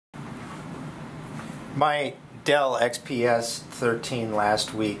My Dell XPS 13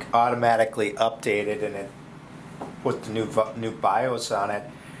 last week automatically updated and it put the new BIOS on it.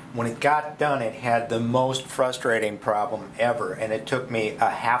 When it got done, it had the most frustrating problem ever, and it took me a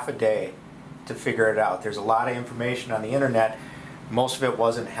half a day to figure it out. There's a lot of information on the internet. Most of it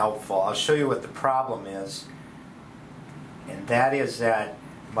wasn't helpful. I'll show you what the problem is, and that is that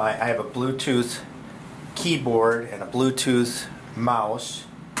I have a Bluetooth keyboard and a Bluetooth mouse,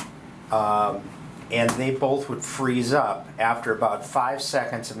 and they both would freeze up after about 5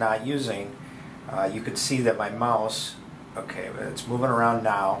 seconds of not using. You could see that my mouse, okay, it's moving around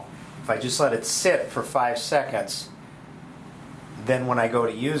now. If I just let it sit for 5 seconds, then when I go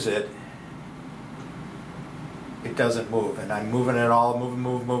to use it, it doesn't move, and I'm moving it all,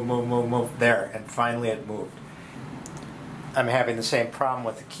 move, there, and finally it moved. I'm having the same problem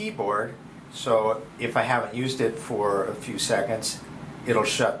with the keyboard, so if I haven't used it for a few seconds, it'll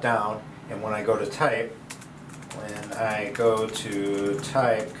shut down, and when I go to type,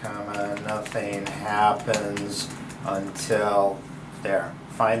 nothing happens until there.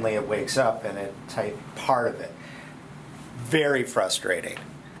 Finally it wakes up and it typed part of it. Very frustrating.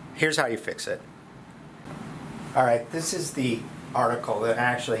 Here's how you fix it. Alright, this is the article that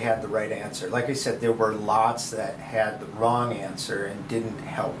actually had the right answer. Like I said, there were lots that had the wrong answer and didn't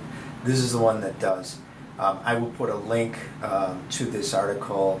help. This is the one that does. I will put a link to this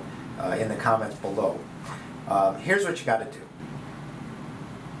article in the comments below. Here's what you got to do.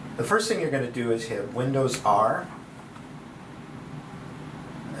 The first thing you're going to do is hit Windows R.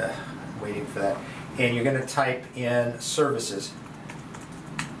 I'm waiting for that. And you're going to type in services.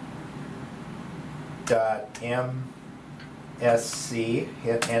 .msc,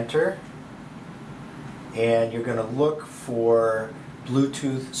 hit enter, and you're going to look for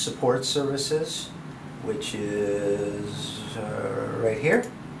Bluetooth support services, which is right here,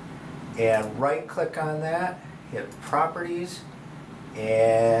 and right click on that, hit properties,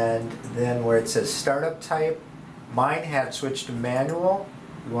 and then where it says startup type, mine had switched to manual.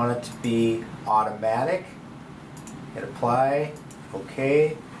 You want it to be automatic, hit apply,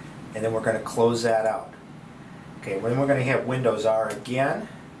 okay, and then we're going to close that out. Okay, then we're going to hit Windows R again,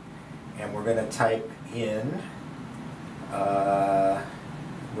 and we're going to type in,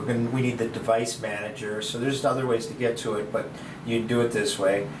 we need the device manager, so there's other ways to get to it, but you do it this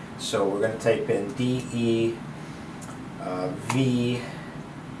way. So we're going to type in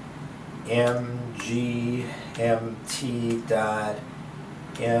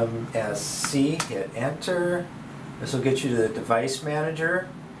devmgmt.msc, hit enter. This will get you to the device manager.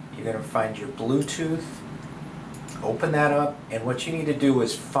 You're going to find your Bluetooth, open that up, and what you need to do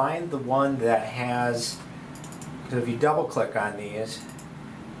is find the one that has, because if you double click on these,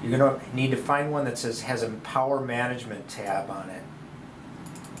 you're going to need to find one that has a power management tab on it.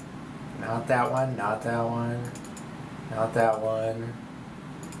 Not that one, not that one, not that one,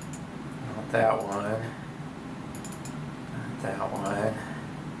 not that one, not that one,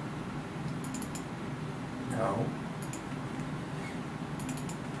 no.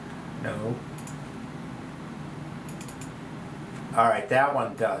 No. Alright, that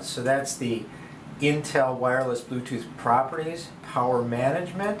one does. So that's the Intel Wireless Bluetooth Properties, Power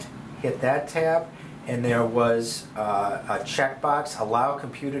Management. Hit that tab, and there was a checkbox, allow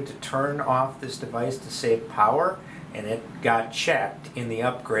computer to turn off this device to save power, and it got checked in the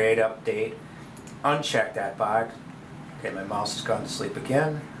upgrade update. Uncheck that box. Okay, my mouse has gone to sleep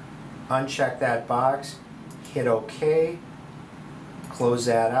again. Uncheck that box, hit OK, close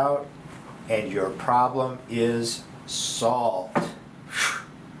that out, and your problem is solved.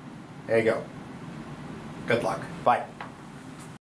 There you go. Good luck. Bye.